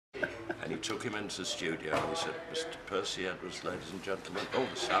And he took him into the studio and he said, Mr. Percy Edwards, ladies and gentlemen, oh,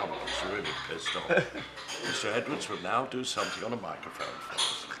 the sound was really pissed off. Mr. Edwards will now do something on a microphone for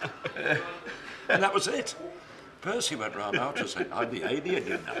us. And that was it. Percy went round after saying, I'm the alien,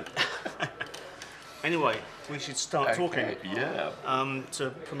 you know. Anyway, we should start talking. Yeah.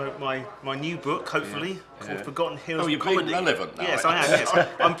 To promote my new book, hopefully, called Forgotten Heroes Oh, you're of being Comedy. relevant now. Yes, I am. Yes,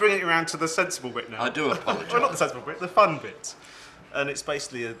 I'm bringing it around to the sensible bit now. I do apologise. Well, not the sensible bit, the fun bit. And it's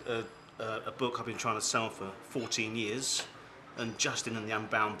basically a book I've been trying to sell for 14 years. And Justin and the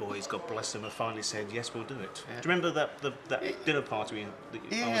Unbound boys, God bless them, have finally said, yes, we'll do it. Yeah. Do you remember that dinner party that I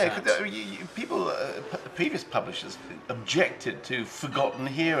was Yeah, at? people, previous publishers objected to forgotten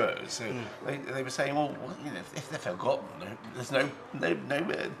heroes. So they were saying, well, you know, if they're forgotten, there's no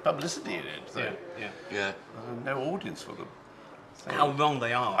publicity in it. So Yeah. no audience for them. So, How wrong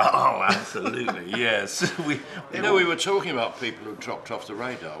they are. oh, absolutely, yes. You know, we were talking about people who dropped off the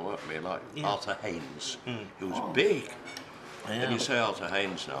radar, weren't we? Like Arthur Haynes, who was big. And you say Arthur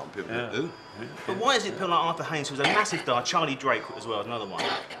Haynes now, and people go, who? But why is it people like Arthur Haynes, who's a massive star, Charlie Drake as well, another one,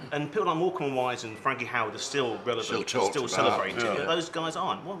 and people like Morecambe Wise and Frankie Howard are still relevant, still celebrated, and those guys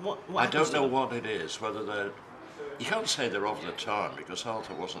aren't? What I don't know what it is, whether they're... You can't say they're of the time, because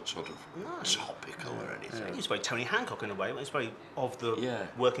Arthur wasn't sort of topical or anything. He was very Tony Hancock in a way. He was very of the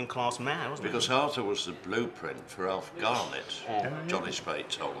working class man, wasn't he? Because Arthur was the blueprint for Alf Garnett, Johnny Spade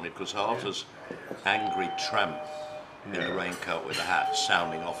told me, because Arthur's angry tramp in the raincoat with a hat,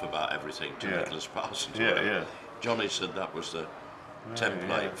 sounding off about everything to Nicholas Parsons. Johnny said that was the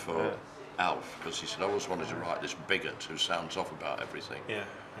template for Alf, because he said, I always wanted to write this bigot who sounds off about everything.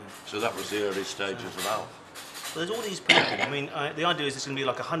 So that was the early stages of Alf. Well, there's all these people. I mean, the idea is there's going to be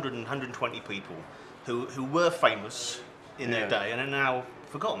like 100 and 120 people who were famous in their day and are now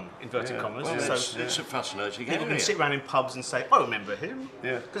forgotten, inverted commas. Well, so it's a fascinating people area. can sit around in pubs and say, I remember him.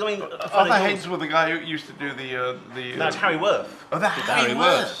 Because I mean, Arthur Haynes was the guy who used to do the. That's Harry Worth. Oh, that's Harry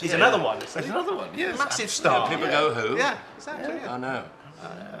Worth. He's another one. There's another one. Yes. Massive star. People go, who? Yeah, exactly. I know.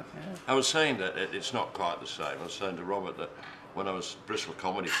 I was saying that it's not quite the same. I was saying to Robert that when I was at Bristol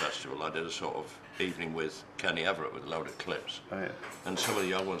Comedy Festival, I did a sort of evening with Kenny Everett with a load of clips. And some of the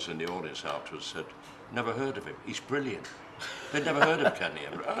young ones in the audience afterwards said, never heard of him, he's brilliant. They'd never heard of Kenny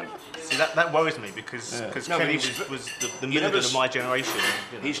Everett. See, that worries me because Kenny was the middle of my generation.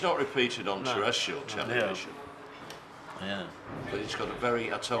 You know. He's not repeated on terrestrial television. But he's got a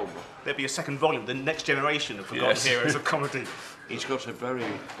very, I told him, there'd be a second volume, the next generation of forgotten heroes of comedy. he's got a very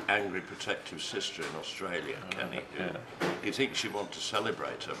angry, protective sister in Australia, Kenny. You think she'd want to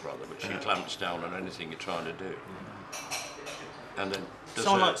celebrate her brother, but she clamps down on anything you're trying to do. And then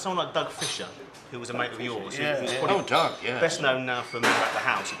someone like Doug Fisher, who was a mate of yours. Who's probably Doug, best known now for Man About the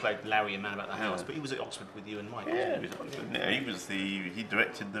House. He played Larry in Man About the House, but he was at Oxford with you and Mike. He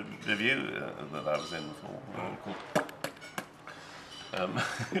directed the review that I was in for called.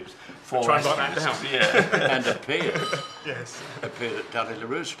 Try and write that down. And appeared at Danny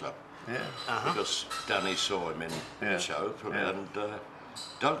LaRue's club. Because Danny saw him in the show, and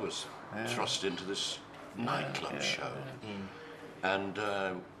Doug was thrust into this nightclub show. And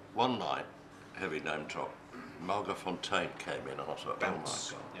one night, heavy name drop, Margot Fontaine came in and I thought, oh my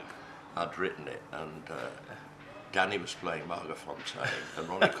God. I'd written it, and Danny was playing Margot Fontaine and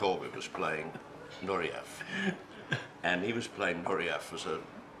Ronnie Corbett was playing Nureyev. And he was playing Nureyev as a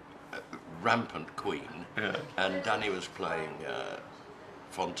rampant queen, and Danny was playing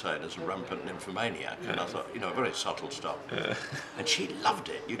Fontaine as a rampant nymphomaniac. And I thought, you know, very subtle stuff. And she loved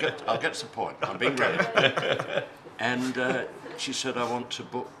it. I'll get to the point. I'm being ready. And she said, I want to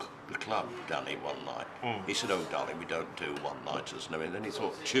book the club, Danny, one night. He said, oh, darling, we don't do one-nighters. And then he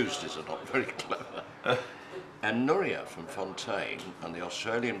thought, Tuesdays are not very clever. And Nureyev and Fontaine and the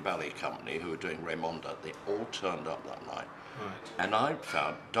Australian Ballet Company, who were doing Raymonda, they all turned up that night. And I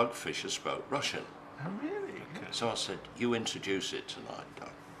found Doug Fisher spoke Russian. Oh, really? So I said, you introduce it tonight,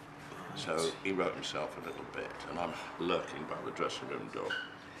 Doug. So he wrote himself a little bit, and I'm lurking by the dressing room door.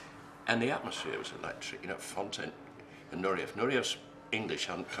 And the atmosphere was electric. You know, Fontaine and Nureyev's English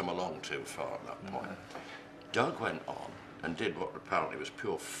hadn't come along too far at that point. Doug went on and did what apparently was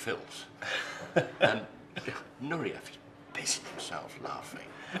pure filth. And Nureyev pissed himself laughing.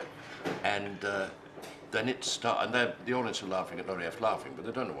 And then it started, and the audience are laughing at Nureyev laughing, but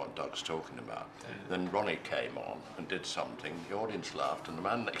they don't know what Doug's talking about. Then Ronnie came on and did something, the audience laughed, and the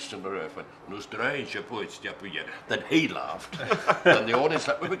man next to Nureyev went, then he laughed, and the audience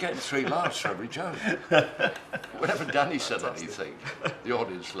laughed. We were getting 3 laughs for every joke. Whenever Danny said anything, the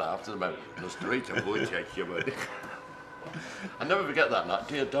audience laughed, and the man I'll never forget that night.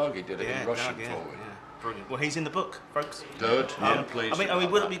 Dear Doug, he did it in Russian for me. Brilliant. Well, he's in the book, folks. Good. Yeah, please. I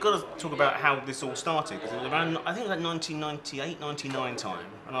mean, we've got to talk about how this all started, because it was around, I think it was like 1998, 99 time,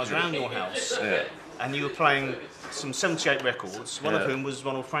 and I was around your house, and you were playing some 78 records, one of whom was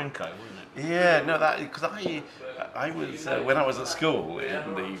Ronald Franco, wasn't it? Yeah, no, that because I was when I was at school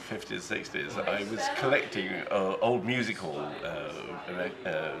in the 50s, 60s, I was collecting old music hall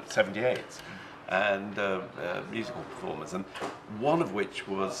 78s and musical performers, and one of which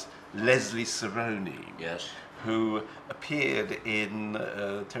was Leslie Saroni, Yes. who appeared in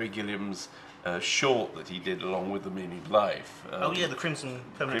Terry Gilliam's short that he did along with The Meaning of Life. Oh yeah, the Crimson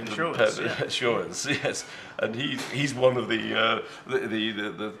Permanent Insurance. Permanent Assurance, yes. And he's one of the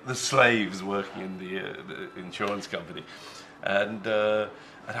slaves working in the insurance company, and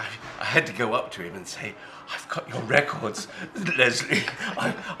I had to go up to him and say, "I've got your records, Leslie.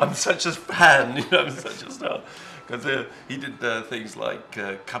 I'm such a fan, you know, I'm such a star." Because he did things like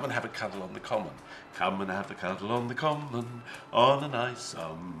 "Come and have a cuddle on the common." Come and have a cuddle on the common on a nice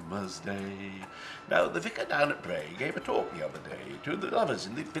summer's day. Now, the vicar down at Bray gave a talk the other day to the lovers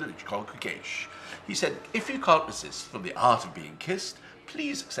in the village congregation. He said, "If you can't resist from the art of being kissed,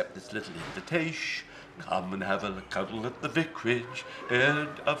 please accept this little invitation. Come and have a cuddle at the vicarage, and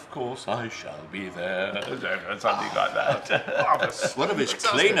of course I shall be there." Something like that. One of his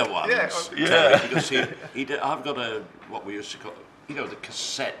cleaner ones. Yeah. Because he did, I've got what we used to call, you know, the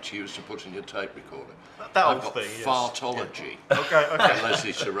cassette you used to put in your tape recorder. That I've old got thing, yes. Fartology Okay. by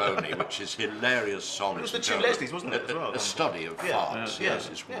Leslie Saroni, which is hilarious songs. It was the two Leslies, wasn't it, as well? A study of farts, yes,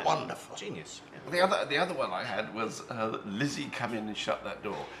 it's wonderful. Genius. The other one I had was Lizzie, come in and shut that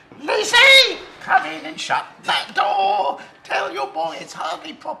door. Lizzie, come in and shut that door. Tell your boy it's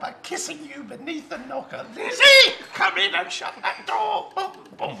hardly proper kissing you beneath the knocker. Lizzie, come in and shut that door.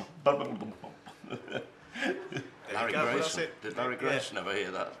 Boom, boom, boom, boom, boom. Larry Grayson. Did Larry Grayson ever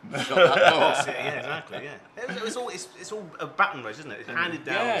hear that? Shut that door. Yeah, exactly. Yeah, it's all a baton race, isn't it? It's handed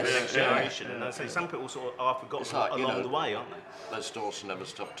down to the next generation, and I say some people sort of are forgotten like, along the way, aren't they? Les Dawson never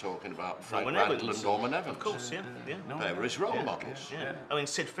stopped talking about Frank Norman Randall Evans. and Norman Evans. Of course, yeah. They were his role models. Yeah. I mean,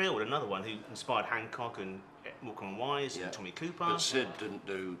 Sid Field, another one who inspired Hancock and Morecambe and Wise and Tommy Cooper. But Sid didn't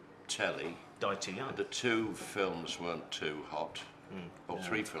do telly. Died too young. The two films weren't too hot. Or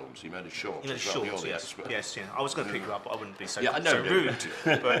three films. He made a short. You know, as well, short, you're the yes. expert. Yes, yeah. I was going to pick you up, but I wouldn't be so, Yeah, I know, so rude.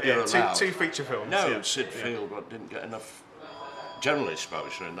 But You're allowed. two feature films. No, yeah. Sid Field didn't get enough general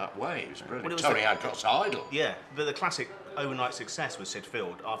exposure in that way. He was brilliant. Well, it was Tony Hancock's idol. Yeah, but the classic overnight success was Sid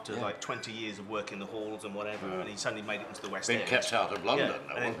Field after like 20 years of work in the halls and whatever, and he suddenly made it into the West Been End. kept out of London, Yeah,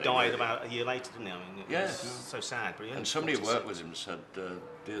 though, and then wasn't he, died really? about a year later, didn't he? I mean, it was so sad. But And somebody who worked with him said,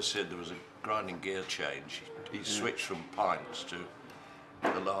 "Dear Sid, there was a grinding gear change. He switched from pints to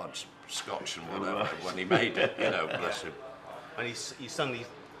the large Scotch and whatever when he made it, you know, bless him." And he suddenly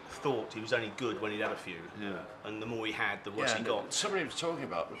thought he was only good when he'd had a few. Yeah. And the more he had, the worse he got. Somebody was talking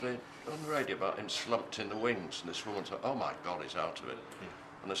about on the radio about him slumped in the wings, and this woman said, "Oh my God, he's out of it." Yeah.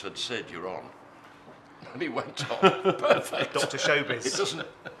 And I said, "Sid, you're on." And he went on. Perfect. Dr. Showbiz. It doesn't.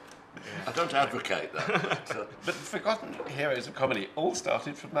 I don't advocate that. But Forgotten Heroes of Comedy all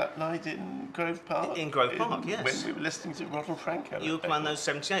started from that night in Grove Park. In Grove Park, yes. When we were listening to Ronald Franco. You were playing those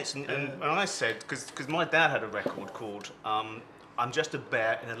 78s, and I said, because my dad had a record called "I'm Just a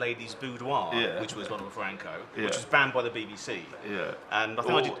Bear in a Lady's Boudoir," which was Ronald Franco, which was banned by the BBC. Yeah. And I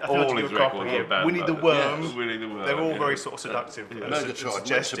think All I did his a copy records here. were banned Winnie by the the- Worm. Yes, Winnie the Worm, They're all yeah. very sort of seductive. Murgatroyd,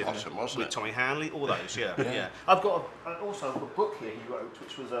 Suggestive. Winterbottom, wasn't With it? Tommy Hanley, all those, yeah. I've got also a book here he wrote,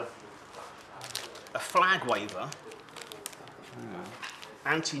 which was a flag waver.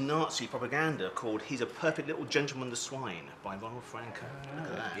 Anti-Nazi propaganda called "He's a Perfect Little Gentleman the Swine" by Ronald Franco. Look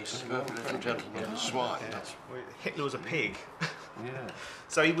at that. He's a perfect gentleman and swine. That's Hitler was a pig. Yeah.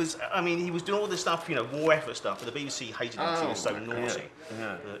 So he was doing all this stuff, war effort stuff, but the BBC hated him because he was so naughty.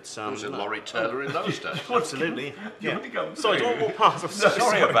 Yeah. But, was it Laurie Taylor in those days? Absolutely. Yeah. want to go Sorry, through? don't walk past. I'm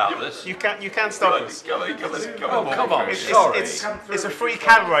Sorry about this. You can't stop us. Come on. Oh, come on, It's, sorry. it's a free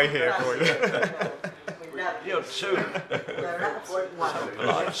cabaret here for you. You're too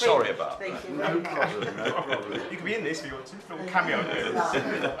polite. Sorry about that. No problem. You can be in this if you want to. Little cameo.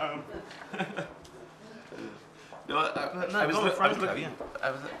 No, I was Ronald Franco, looking.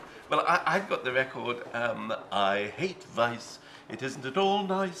 yeah. Well, I've got the record. I hate vice. It isn't at all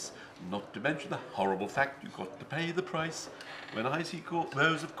nice. Not to mention the horrible fact you've got to pay the price. When I see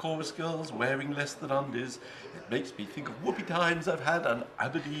rows of chorus girls wearing less than undies, it makes me think of whoopee times I've had on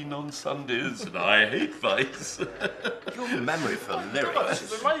Aberdeen on Sundays, and I hate vice. Your memory for lyrics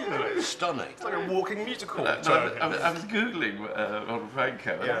is amazing. stunning. It's like a walking musical. I was Googling Ronald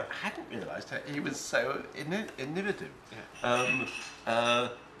Franco, and I hadn't realised that he was so innovative.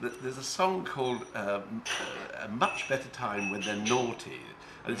 there's a song called A Much Better Time When They're Naughty,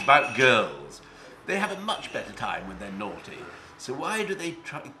 and it's about girls. They have a much better time when they're naughty, so why do they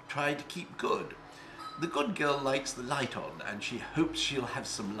try to keep good? The good girl lights the light on, and she hopes she'll have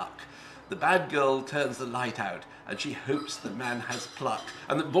some luck. The bad girl turns the light out, and she hopes the man has pluck.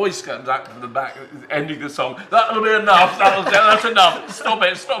 And the voice comes out from the back, ending the song. That'll be enough. That's enough. Stop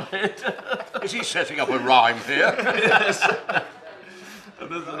it. Stop it. Is he setting up a rhyme here? Yes.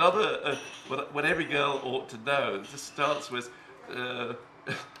 And there's another. What every girl ought to know. It just starts with.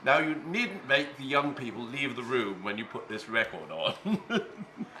 Now you needn't make the young people leave the room when you put this record on.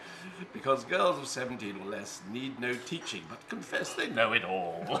 Because girls of 17 or less need no teaching, but confess they know it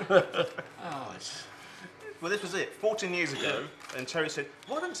all. Oh, well, this was it. 14 years ago, and Terry said,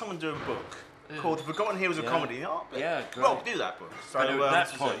 why don't someone do a book called The Forgotten Heroes of Comedy? Oh, yeah, great. Well, do that book. So, that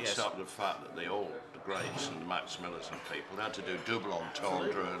points up the fact that the greats and the Max Millers and people had to do double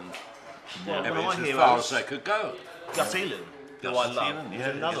entendre and everything as far as they could go. Gus Elan, who I love. Yeah,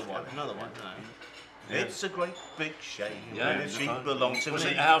 another one. No. Yeah. It's a great big shame when she belonged to was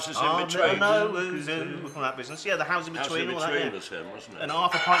me. It Houses in Between? No, from that business. Yeah, the House in Between. House in all Between that, was him, wasn't it? And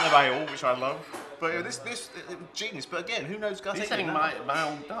half a pint of ale, which I love. But this genius. But again, who knows Gus Elan? He's saying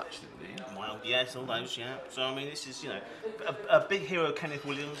mild Dutch, didn't he? Mild, yes, all those, yeah. So I mean, this is a big hero, Kenneth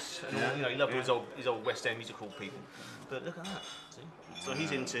Williams. And he loved his old West End musical people. But look at that. See? So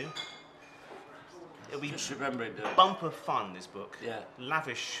he's into. It'll be just remembering bumper fun. This book, yeah,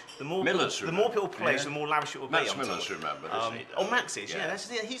 lavish. The more people play, the more lavish it will be. Max Miller's remembered, isn't he? Oh, Max is, yeah.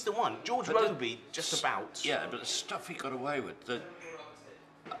 He's the one. George Robey, just about. Yeah, but the stuff he got away with.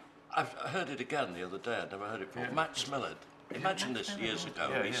 I heard it again the other day. I'd never heard it before. Max Miller. Imagine this years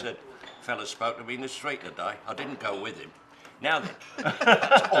ago. He said, "A fella spoke to me in the street today. I didn't go with him." Now then,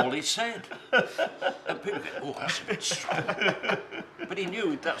 that's all he said. And people go, oh, that's a bit strong. But he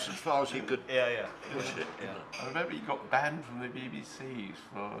knew that's as far as he could push it. I remember he got banned from the BBC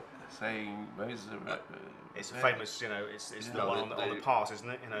for saying, it's a famous, it's the one on the pass, isn't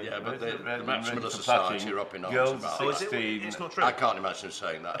it? Yeah, but the Max Miller Society are up in arms about it. It's not true. I can't imagine him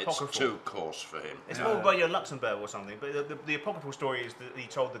saying that. Apocryphal. It's too coarse for him. It's more Radio Luxembourg or something, but the apocryphal story is that he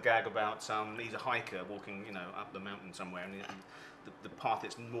told the gag about he's a hiker walking, up the mountain somewhere, and the path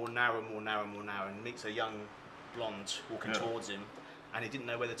is more narrow, and meets a young blonde walking towards him, and he didn't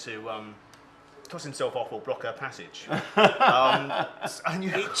know whether to toss himself off or block her passage. And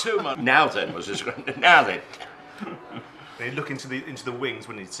you eat too much. Now then was his. Now then. They look into the wings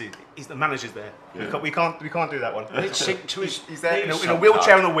when he see the manager's there. Yeah. We can't do that one. He'd sink to his. He's there in a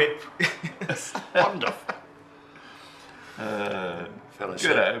wheelchair and a whip. Wonderful.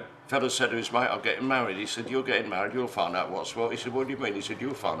 Fella said to his mate, "I'm getting married." He said, "You're getting married. You'll find out what's what." He said, "What do you mean?" He said,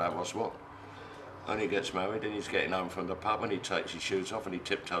 "You'll find out what's what." And he gets married, and he's getting home from the pub, and he takes his shoes off, and he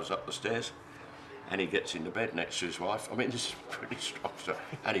tiptoes up the stairs, and he gets into bed next to his wife. I mean, this is pretty strong stuff.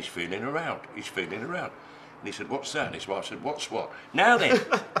 And he's feeling around. And he said, "What's that?" And his wife said, "What's what?" Now then.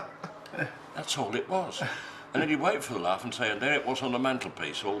 That's all it was. And then he'd wait for the laugh and say, and there it was on the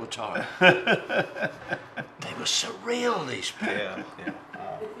mantelpiece all the time. They were surreal, these people.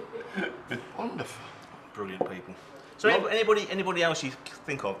 Yeah. Wonderful. Brilliant people. So anybody else you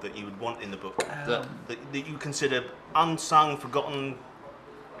think of that you would want in the book? That you consider unsung, forgotten,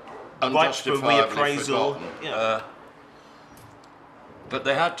 ripe for reappraisal? Yeah. But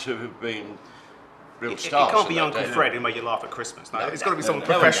they had to have been real stars. It can't be Uncle Fred who made you laugh at Christmas. No, it's got to be someone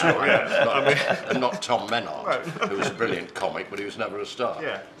professional. And not Tom Menard, who was a brilliant comic, but he was never a star.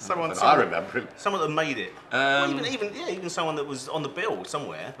 Yeah, I remember him. Someone that made it. Even someone that was on the bill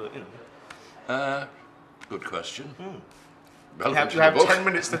somewhere, but good question. You have 10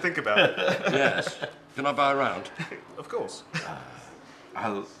 minutes to think about it. Yes. Can I buy a round? Of course.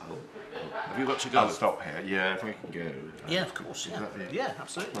 Have you got to go? I'll stop here. Yeah, if I can go. Yeah, of course. Yeah,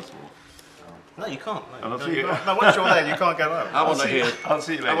 absolutely. Possible. No, you can't. No, once you're there, you can't go out. I want to hear. I'll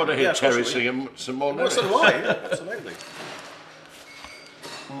see you later. I want to hear Terry sing some more lyrics. So do I. Yeah, absolutely.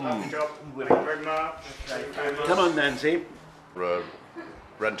 Lovely job. Thank you very much. Come on, Nancy.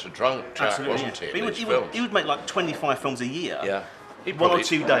 Rent a drunk Jack, wasn't he? He would make like 25 films a year. Yeah. 1 or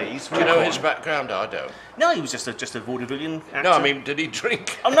 2 days. Do you know his background? I don't. No, he was just a vaudevillian actor. No, I mean, did he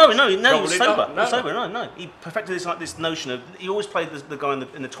drink? Oh no, he was sober. No. No. He perfected this notion of. He always played the guy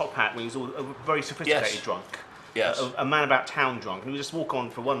in the top hat when he was a very sophisticated drunk. Yes. A man about town drunk, and he would just walk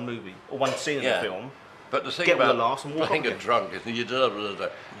on for one movie or one scene in the film. But the thing get about all the laughs and walk playing on a drunk is you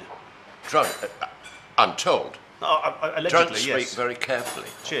drunk. I'm told. Allegedly, Drunks yes. speak very carefully.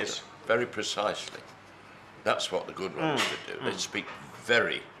 Cheers. Very precisely. That's what the good ones should do. They speak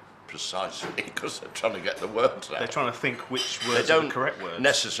very precisely, because they're trying to get the words out. They're trying to think which They words are don't the correct words.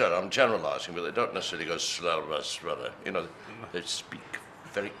 necessarily, I'm generalising, but they don't necessarily go slow, rather. You know, they speak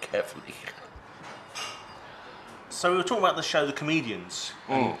very carefully. So we were talking about the show The Comedians,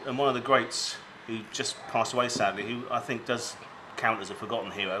 and one of the greats who just passed away sadly, who I think does count as a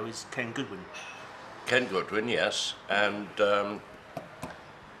forgotten hero, is Ken Goodwin. Ken Goodwin, yes, and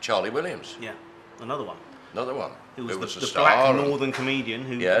Charlie Williams. Yeah, another one. Another one. Who was a the star black and- northern comedian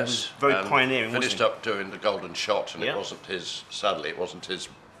who Yes, was very and pioneering, finished wasn't up doing the Golden Shot, and Yeah. it wasn't his. Sadly, it wasn't his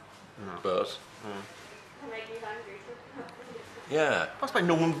birth. Yeah, he? I suppose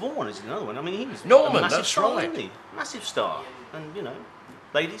Norman Vaughan is another one. I mean, he was Norman, a massive that's star, right. wasn't he? Massive star. And, you know,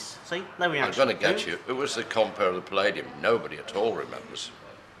 ladies, see, no I'm reaction. going to get Who? you. It was the compere of the Palladium. Nobody at all remembers.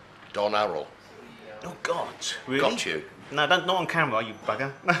 Don Arrell. Oh, God. Really? Got you. No, not on camera, you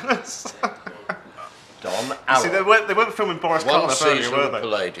bugger. Don See, they Arrell. weren't filming Boris One Karloff earlier, season were of the they?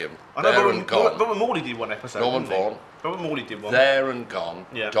 Palladium. I know There and gone. Robert Morley did one episode. Norman didn't he? Vaughan. Robert Morley did one. There and gone.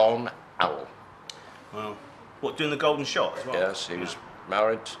 Yeah. Don Arrell. Wow. What, doing the Golden Shot as well? Yes, he was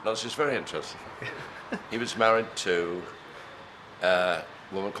married. No, this is very interesting. He was married to a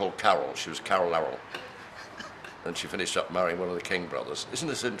woman called Carol. She was Carol Arrell. And she finished up marrying one of the King brothers. Isn't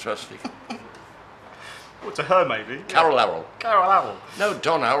this interesting? What, to her maybe? Carol Arrell. Carol Arrell. No,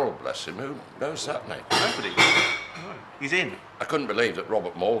 Don Arrell, bless him. Who knows that name? Nobody. No. He's in. I couldn't believe that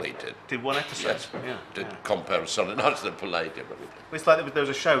Robert Morley did. One episode. Yes, Yeah. did yeah. compare Sunday Night to the Palladium. It's like there was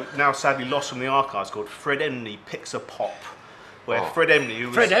a show now sadly lost from the archives called Fred Emney Picks a Pop, where Oh. Fred Emney, who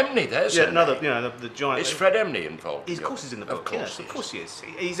was Fred Emney, there's yeah, a another, name. you know, the giant. Is Fred Emney involved? Of course, he's in the book. Of course, Yes, he of is. course he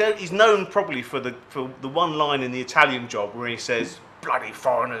is. He's known probably for the one line in the Italian Job where he says "bloody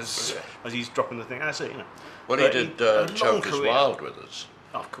foreigners" as he's dropping the thing. That's it, you know. Well, he But did a long Joker's career. Wild with us,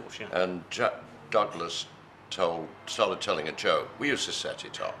 Oh, of course, yeah. and Jack Douglas started telling a joke. We used to set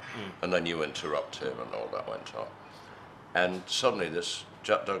it up, and then you interrupt him, and all that went on. And suddenly, this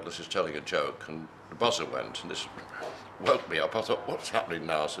Jack Douglas is telling a joke, and the buzzer went, and this woke me up. I thought, what's happening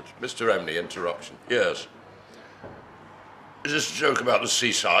now? I said, Mr. Emney, interruption. Yes. Is this a joke about the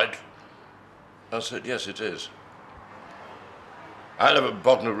seaside? I said, yes, it is. I live at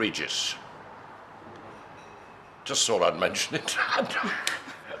Bognor Regis. Just thought I'd mention it.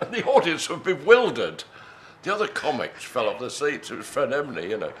 And the audience were bewildered. The other comics fell off their seats. It was Fred Emney,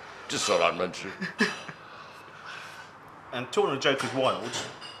 you know. Just thought I'd mention it. And talking of Joker's Wild,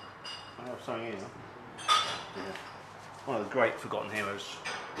 I have something here. Yeah. One of the great forgotten heroes,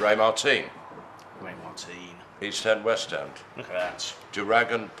 Ray Martin, Ray Martin. East End, West End, Look at that.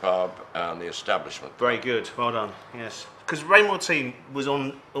 Dragon Pub and The Establishment. Very good. Well done. Yes. Because Ray Martin was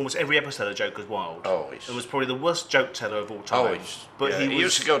on almost every episode of Joker's Wild. Always. It was probably the worst joke teller of all time. Always. But Yeah, he he was.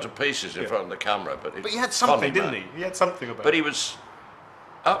 used to go to pieces in front of the camera, but But he had something, didn't he? He had something about. But he was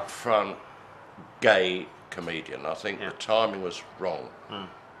upfront, gay comedian. I think Yeah. the timing was wrong.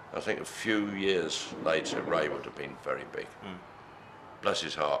 I think a few years later, Ray would have been very big. Bless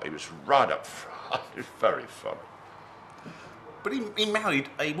his heart, he was right up front. It was very fun. But he married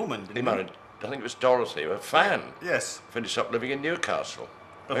a woman, didn't He he? married, I think it was Dorothy, a fan. Yes. Finished up living in Newcastle.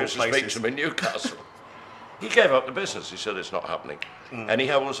 Of I all used to speak places. to him in Newcastle. He gave up the business. He said it's not happening. And he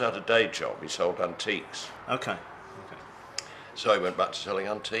always had a day job. He sold antiques. Okay. So he went back to selling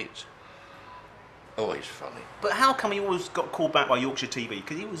antiques. Oh, he's funny. But how come he always got called back by Yorkshire TV?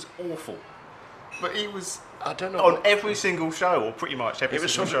 Because he was awful. But he was I don't know. on every single show, or pretty much every He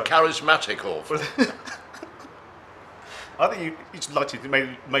was single sort show. of charismatic, awful. I think he just liked it.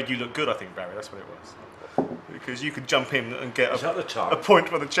 Made you look good. I think, Barry. That's what it was. Because you could jump in and get Is that the time? a point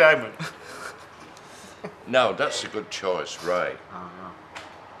for the chairman. No, that's a good choice, Ray.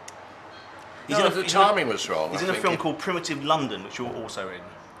 He's No, in a- the he's in a- timing was wrong. He's I in a think film it- called Primitive London, which you're also in.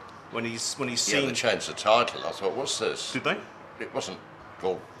 When he's Yeah, seen. they changed the title. I thought, what's this? Did they? It wasn't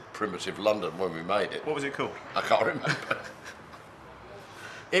called Primitive London when we made it. What was it called? I can't remember.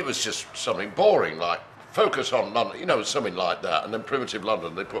 It was just something boring, like Focus on London, you know, something like that. And then Primitive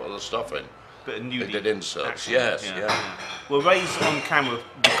London, they put other stuff in. But a They newly did inserts, action. yes, yeah. Well, Ray's on camera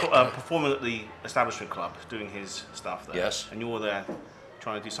performing at the Establishment Club, doing his stuff there. Yes. And you're there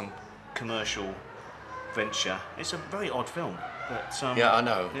trying to do some commercial venture. It's a very odd film. But, Yeah, I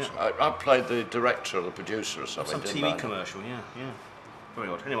know. Yeah. I played the director or the producer or something, Some didn't TV I? commercial, yeah. Very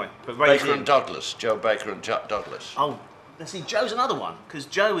odd. Anyway, but Ray's Baker in. and Douglas, Joe Baker and Jack Douglas. Oh, let's see, Joe's another one, because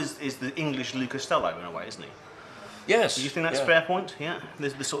Joe is the English Luke Costello in a way, isn't he? Yes. Do you think that's yeah. a fair point? Yeah?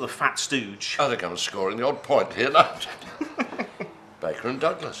 There's the sort of fat stooge. I think I'm scoring the odd point here now. Baker and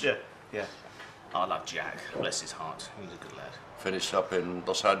Douglas. Yeah. I love Jack. Bless his heart. He's a good lad. Finished up in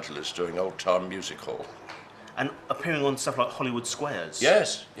Los Angeles doing old-time music hall. and appearing on stuff like Hollywood Squares.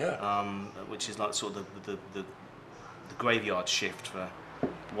 Yes, yeah. Which is like sort of the graveyard shift for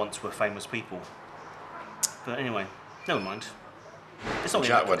once were famous people. But anyway, never mind. It's not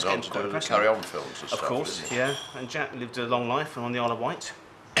Jack went on to do the Carry On films and stuff. Of course, yeah. And Jack lived a long life on the Isle of Wight.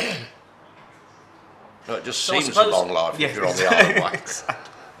 No, it just seems a long life if you're on the Isle of Wight. Exactly.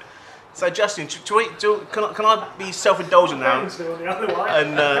 So Justin, can I be self-indulgent now? And seem to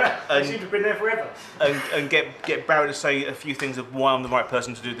have been there forever. And get Barry to say a few things of why I'm the right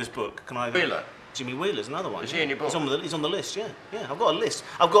person to do this book. Can I? Wheeler. Jimmy Wheeler's another one. Is he in your book? He's on the list. Yeah, yeah. I've got a list.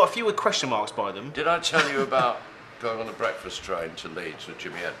 I've got a few with question marks by them. Did I tell you about going on the breakfast train to Leeds with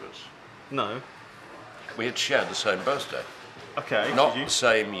Jimmy Edwards? No. We had shared the same birthday. Okay. Not the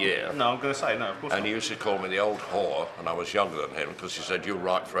same year. No, I'm going to say no, of course And not. he used to call me the old whore, and I was younger than him because he said, "You'll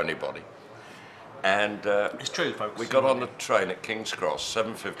write for anybody." And it's true, folks. we got on the train at King's Cross,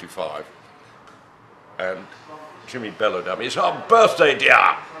 7:55, and Jimmy bellowed at me, "It's our birthday,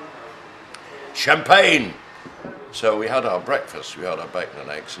 dear! Champagne!" So we had our breakfast, we had our bacon and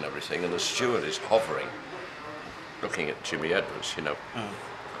eggs and everything, and the steward is hovering, looking at Jimmy Edwards, you know.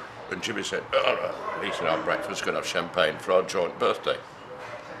 And Jimmy said, "Eating our breakfast, going to have champagne for our joint birthday."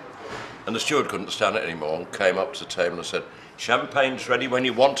 And the steward couldn't stand it anymore and came up to the table and said, "Champagne's ready when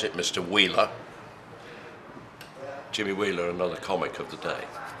you want it, Mr. Wheeler." Jimmy Wheeler, another comic of the day.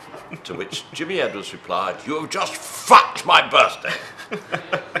 To which Jimmy Edwards replied, "You have just fucked my birthday."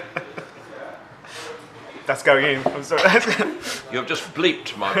 That's going in. I'm sorry. You have just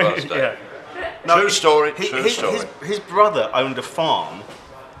bleeped my birthday. Yeah. No, True story, true story. His brother owned a farm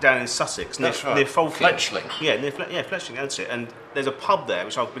down in Sussex, near Falkirk. Fletchling. Yeah, Fletchling, that's it. And there's a pub there,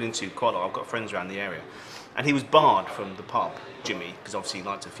 which I've been into quite a lot. I've got friends around the area. And he was barred from the pub, Jimmy, because obviously he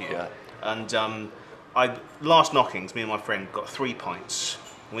liked a few. Yeah. And last knockings, me and my friend got 3 pints.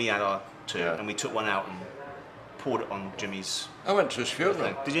 We had our 2, and we took one out and poured it on Jimmy's. I went to his funeral.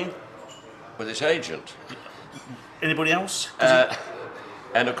 thing. Did you? With his agent. Anybody else?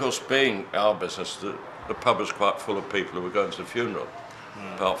 And of course, being our business, the pub was quite full of people who were going to the funeral.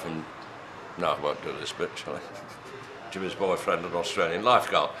 Apart from, no, I won't do this bit, shall I? Jimmy's boyfriend, an Australian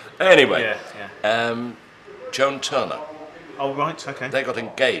lifeguard. Anyway, Joan Turner. Oh, right, okay. They got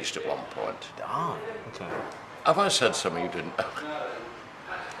engaged at one point. Ah, okay. Have I said something you didn't know?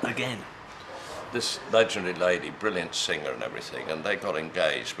 Again. This legendary lady, brilliant singer and everything, and they got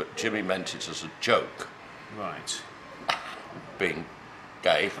engaged, but Jimmy meant it as a joke. Right. Being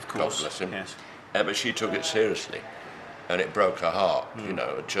gay, Of course. God bless him. Yes. But she took it seriously, and it broke her heart. You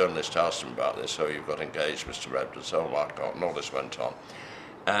know, a journalist asked him about this, "So you got engaged, Mr. Edwards?" "Oh my God," and all this went on.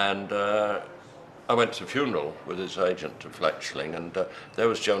 And I went to the funeral with his agent to Fletchling, and there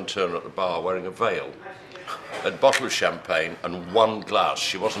was Joan Turner at the bar wearing a veil, a bottle of champagne, and 1 glass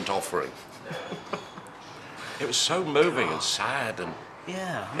she wasn't offering. It was so moving and sad, and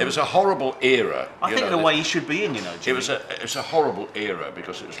it was a horrible era. I think in a way he should be in, you know, Jimmy. It was a horrible era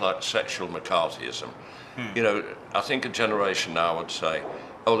because it was like sexual McCarthyism. You know, I think a generation now would say,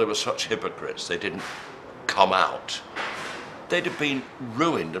 "Oh, they were such hypocrites, they didn't come out." They'd have been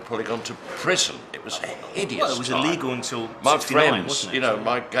ruined and probably gone to prison. It was a hideous Well, it was time. illegal until My 69, friends, wasn't it? you know,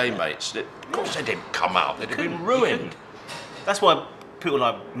 my gay mates, of course they didn't come out, they'd have been ruined. That's why people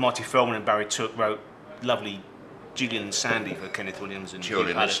like Marty Feldman and Barry Took wrote lovely Julian and Sandy for Kenneth Williams and Julian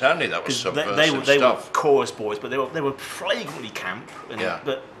Hugh and Paddock. Sandy, that was 'Cause subversive they were stuff. chorus boys, but they were flagrantly camp.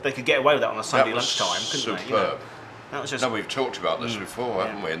 But they could get away with that on a Sunday That was lunchtime, couldn't they? superb. You know? That was just. No, we've talked about this before,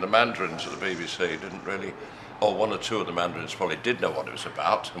 haven't we? And the Mandarins at the BBC didn't really, or 1 or 2 of the Mandarins probably did know what it was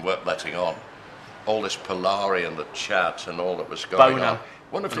about and weren't letting on. All this Polari and the chat and all that was going Boner on.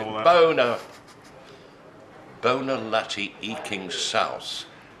 One of and the all that. Boner Latti eking south.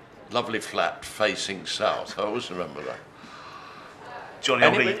 Lovely flat facing south. I always remember that. Johnny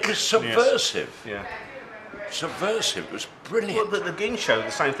And Old it Eek. was subversive. Yes. Subversive. It was brilliant. Well, the Goon Show,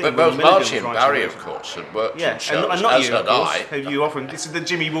 the same thing. But both Milligan Marty was and writing Barry, it. of course, had worked Yeah, in shows, and not as you, had of course. I. Who you offering? This is the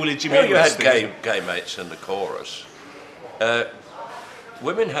Jimmy Woolley, Jimmy You Edwards had thing. gay mates in the chorus.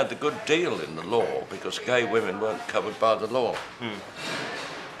 Women had the good deal in the law because gay women weren't covered by the law.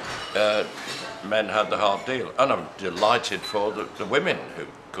 Men had the hard deal. And I'm delighted for the women who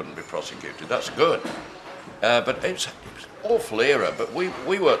couldn't be prosecuted. That's good. But it was an awful era. But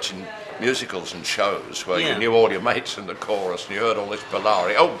we worked in musicals and shows where you knew all your mates in the chorus and you heard all this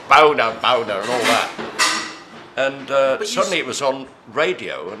Polari, "Oh, boner, boner," and all that. And suddenly it was on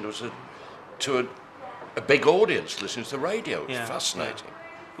radio and there was a big audience listening to the radio. It was fascinating.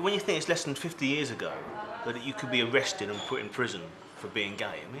 But when you think it's less than 50 years ago that you could be arrested and put in prison for being gay,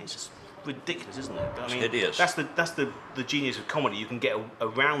 I mean, it's just ridiculous, isn't it? I mean, hideous. That's the genius of comedy. You can get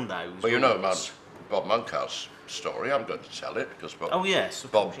around those. Well, you know rules. about Bob Monkhouse story. I'm going to tell it because Bob, yes,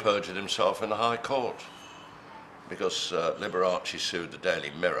 Bob perjured himself in the High Court because Liberace sued the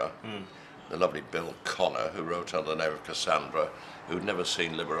Daily Mirror. The lovely Bill Connor, who wrote under the name of Cassandra, who'd never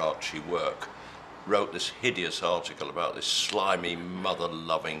seen Liberace work, wrote this hideous article about this slimy,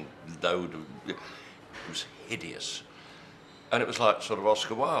 mother-loving load of... It was hideous. And it was like sort of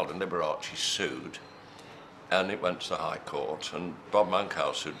Oscar Wilde, and Liberace sued, and it went to the High Court, and Bob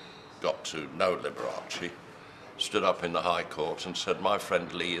Monkhouse, who got to know Liberace, stood up in the High Court and said, my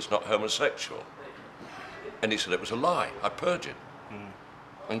friend Lee is not homosexual. And he said it was a lie, I perjured.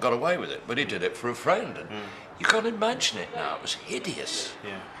 And got away with it, but he did it for a friend. And you can't imagine it now, it was hideous.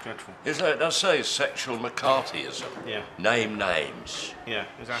 Yeah, dreadful. It's like, I say, sexual McCarthyism. Yeah. Name names. Yeah,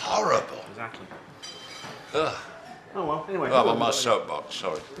 exactly. Horrible. Exactly. Ugh. Oh well, anyway. Oh, I'm on my soapbox,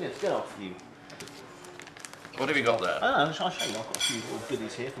 sorry. Yes, get off you. What have you got there? I'll show you. I've got a few little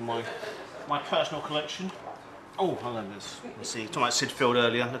goodies here from my personal collection. Oh, hang on, let's see. Talking about Sid Field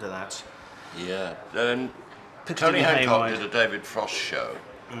earlier, look at that. Yeah. Tony Piccadilly Hancock Hayride. did a David Frost show,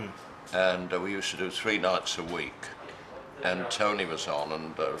 and we used to do 3 nights a week. And Tony was on,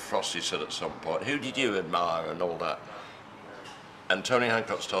 and Frosty said at some point, who did you admire and all that? And Tony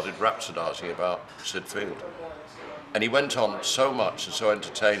Hancock started rhapsodising about Sid Field. And he went on so much and so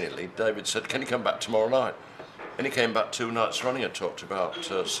entertainingly, David said, can you come back tomorrow night? And he came back 2 nights running and talked about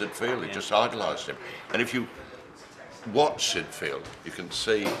Sid Field. He just idolised him. And if you watch Sid Field, you can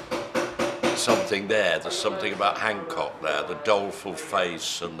see something there. There's something about Hancock there, the doleful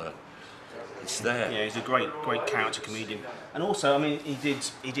face and the... It's there. Yeah, he's a great character comedian. And also, I mean, he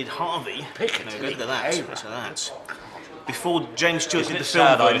did Harvey. Piccadilly. Look at that. Look at that. Before James Stewart Isn't did it the film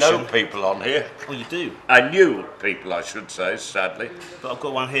sad? version. I know people on here. Oh, you do? I knew people, I should say, sadly. But I've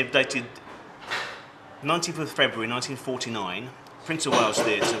got one here dated 19th of February 1949, Prince of Wales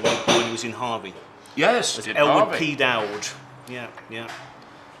Theatre, when he was in Harvey. Yes, With did Elwood Harvey. P. Dowd. Yeah.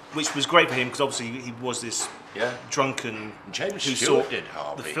 Which was great for him because obviously he was this drunken. James who Stewart saw did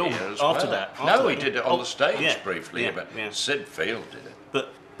Harvey the film here as after well. that. No, he did it on the stage briefly, yeah, but yeah. Sid Field did it.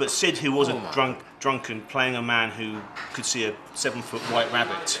 But Sid, who wasn't drunken, playing a man who could see a 7-foot white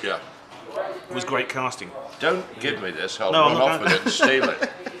rabbit, Yeah. was great casting. Don't give me this, I'll No, run I'm off not with it and steal it.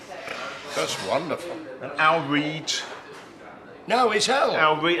 That's wonderful. And Al Reed. No, it's Al.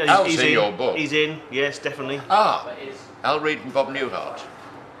 Al Reed. Al's he's in your book. He's in, yes, definitely. Ah, Al Reed and Bob Newhart.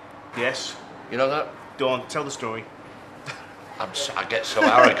 Yes. You know that? Go on, tell the story. I get so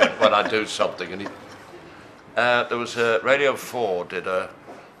arrogant when I do something. And there was Radio 4 did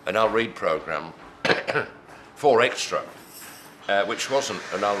an Al Reed programme, 4 Extra, which wasn't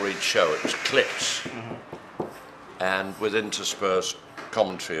an Al Reed show, it was clips. And with interspersed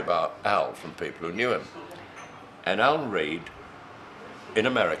commentary about Al from people who knew him. And Al Reed, in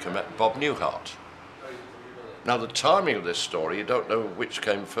America, met Bob Newhart. Now, the timing of this story, you don't know which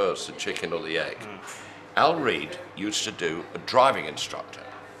came first, the chicken or the egg. Al Reed used to do a driving instructor,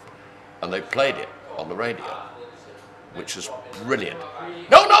 and they played it on the radio, which was brilliant.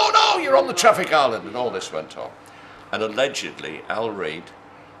 No, you're on the traffic island, and all this went on. And allegedly, Al Reed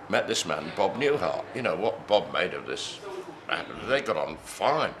met this man, Bob Newhart. You know what Bob made of this? They got on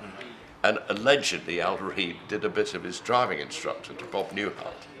fine. And allegedly, Al Reed did a bit of his driving instructor to Bob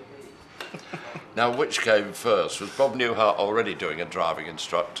Newhart. Now, which came first? Was Bob Newhart already doing a driving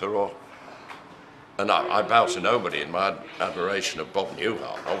instructor, or... And I bow to nobody in my admiration of Bob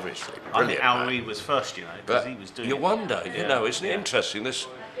Newhart, obviously. I think Brilliant Al man. Reed was first, you know, because But he was doing you it. wonder, you know, isn't it interesting? This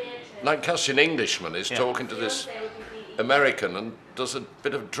Lancastrian Englishman is talking to this American and does a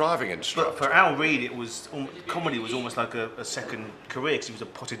bit of driving instructor. But for Al Reed, it was comedy was almost like a second career because he was a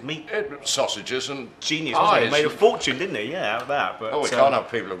potted meat Sausages and genius. Wasn't he? pies. Made a fortune, didn't he? Yeah, out of that. But, Oh, we can't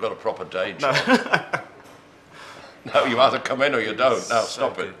have people who've got a proper day job. No, you either come in or you don't. Now,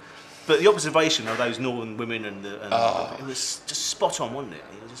 stop it. But the observation of those northern women and it was just spot on, wasn't it?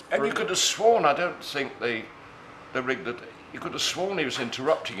 It was just And you brilliant. could have sworn, I don't think they rigged it. You could have sworn he was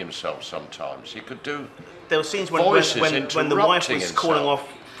interrupting himself sometimes. He could do... There were scenes when voices the wife interrupting was himself. calling off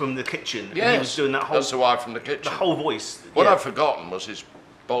from the kitchen. Yes, and he was doing that whole, that's the wife from the kitchen. the whole voice. What yeah. I've forgotten was his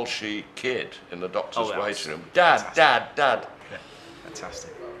bolshy kid in the doctor's that was waiting room. Dad.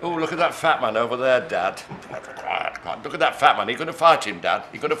 Fantastic. Oh, look at that fat man over there, Dad. Quiet. Look at that fat man. You're going to fight him, Dad.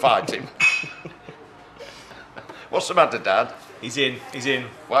 You're going to fight him. What's the matter, Dad? He's in.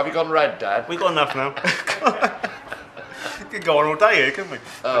 Why have you gone red, Dad? We got enough now. We could go on all day here, couldn't we?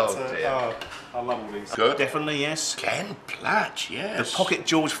 Oh, dear. I love all these. Good. Definitely, yes. Ken Platt, The yes. Pocket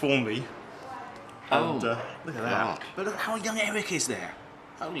George Formby. Oh, And, look at that. God. But look how young Eric is there.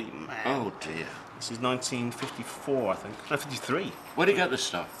 Holy man. Oh, dear. This is 1954, I think. No, 53. Where did you get this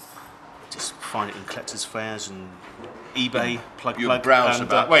stuff? just find it in collectors' fairs and eBay. You browse and,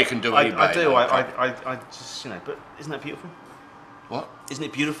 about. Well, you can do eBay. I do. No I just but isn't that beautiful? What? Isn't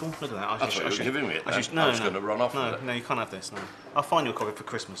it beautiful? Look at that. I thought you were giving me it. I was going to run off with it. No, you can't have this. No, I'll find you a copy for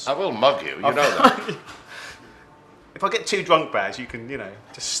Christmas. I will mug you. You know that. If I get too drunk, Baz, you can,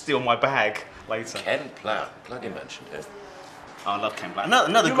 just steal my bag later. Ken Platt, bloody mentioned him. Oh, I love Ken Platt.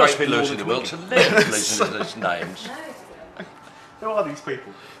 Another you great must be losing the will to live, listening to these names. Who are these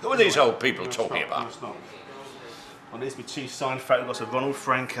people? Who are these old people talking about? Well, there's my two signed photographs of Ronald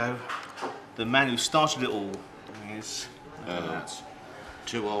Franco, the man who started it all. Yes.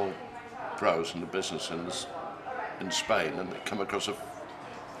 Two old pros in the business in Spain, and they come across a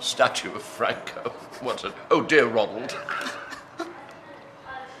statue of Franco. Oh dear, Ronald.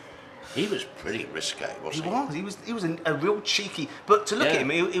 He was pretty risque, wasn't he? He was a real cheeky. But to look at him,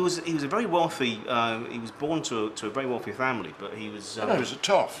 he was a very wealthy. He was born to a very wealthy family, but he was. He was a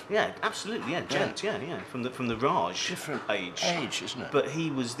toff. Yeah, absolutely. Yeah, gent. Yeah. From the Raj. Different age, isn't it? But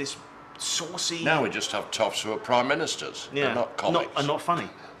he was this saucy. Now we just have toffs who are prime ministers. Yeah, they're not comics. And not funny.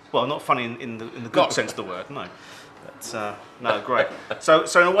 Well, not funny in the good sense of the word. No. No, great. So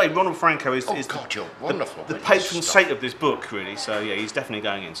in a way, Ronald Franco is God, you're wonderful. the patron saint of this book, really. So yeah, he's definitely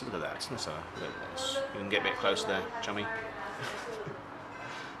going in. So look at that. So you can get a bit closer there, chummy.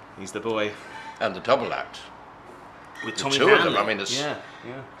 He's the boy. And the double act. With The Tommy two Hanley. of them. I mean, it's yeah.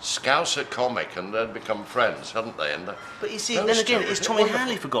 Scouser comic, and they'd become friends, hadn't they? And But you see, then again, is Tommy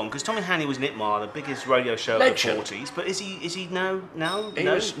Hanley forgotten? Because Tommy Hanley was Nitmar, the biggest radio show Legend. of the 40s. But is he now? No, I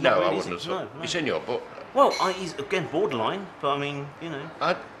not really, wouldn't have is he? thought. No. He's in your book. Well, he's again borderline, but I mean,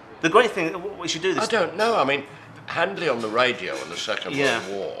 the great thing, what we should do this. I don't know. I mean, Handley on the radio in the Second World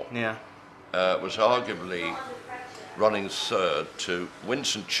War was arguably running third to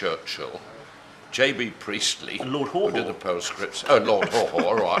Winston Churchill, J.B. Priestley, and Lord who did the postscripts. Oh, Lord Haw-Haw,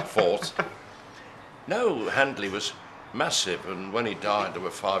 all right, fourth. No, Handley was massive, and when he died, there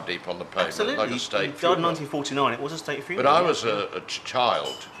were 5 deep on the pavement, Absolutely. like a state He died funeral. in 1949. It was a state funeral. But I was a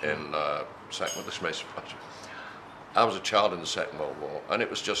child in this may surprise you. I was a child in the Second World War, and it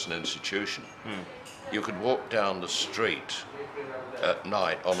was just an institution. You could walk down the street at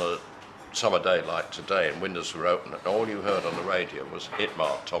night on a summer day like today, and windows were open, and all you heard on the radio was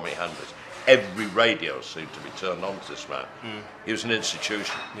Hitmark, Tommy Handley's. Every radio seemed to be turned on to this man. He was an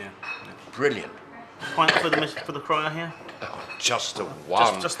institution. Yeah. Brilliant. Point for the crier here. Oh, just the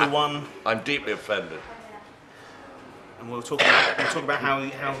one. Just the one. I'm deeply offended. And we'll talk about how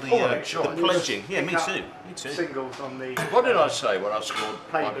the pledging. Yeah, me too. Singles on the. What did I say when I scored?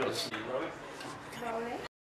 Playbills.